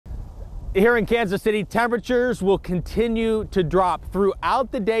Here in Kansas City, temperatures will continue to drop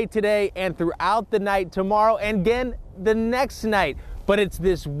throughout the day today and throughout the night tomorrow and again the next night. But it's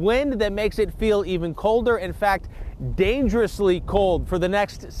this wind that makes it feel even colder. In fact, dangerously cold for the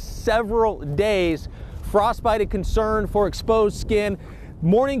next several days. Frostbite a concern for exposed skin.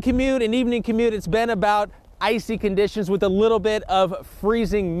 Morning commute and evening commute, it's been about icy conditions with a little bit of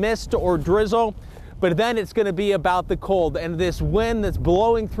freezing mist or drizzle. But then it's going to be about the cold and this wind that's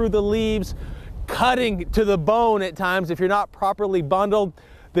blowing through the leaves, cutting to the bone at times if you're not properly bundled.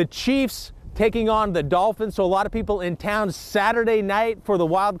 The Chiefs taking on the Dolphins, so a lot of people in town Saturday night for the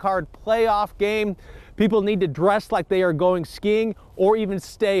wild card playoff game. People need to dress like they are going skiing or even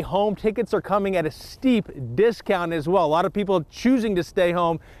stay home. Tickets are coming at a steep discount as well. A lot of people choosing to stay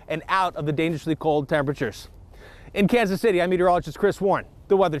home and out of the dangerously cold temperatures. In Kansas City, I'm meteorologist Chris Warren,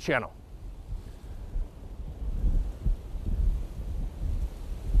 the Weather Channel.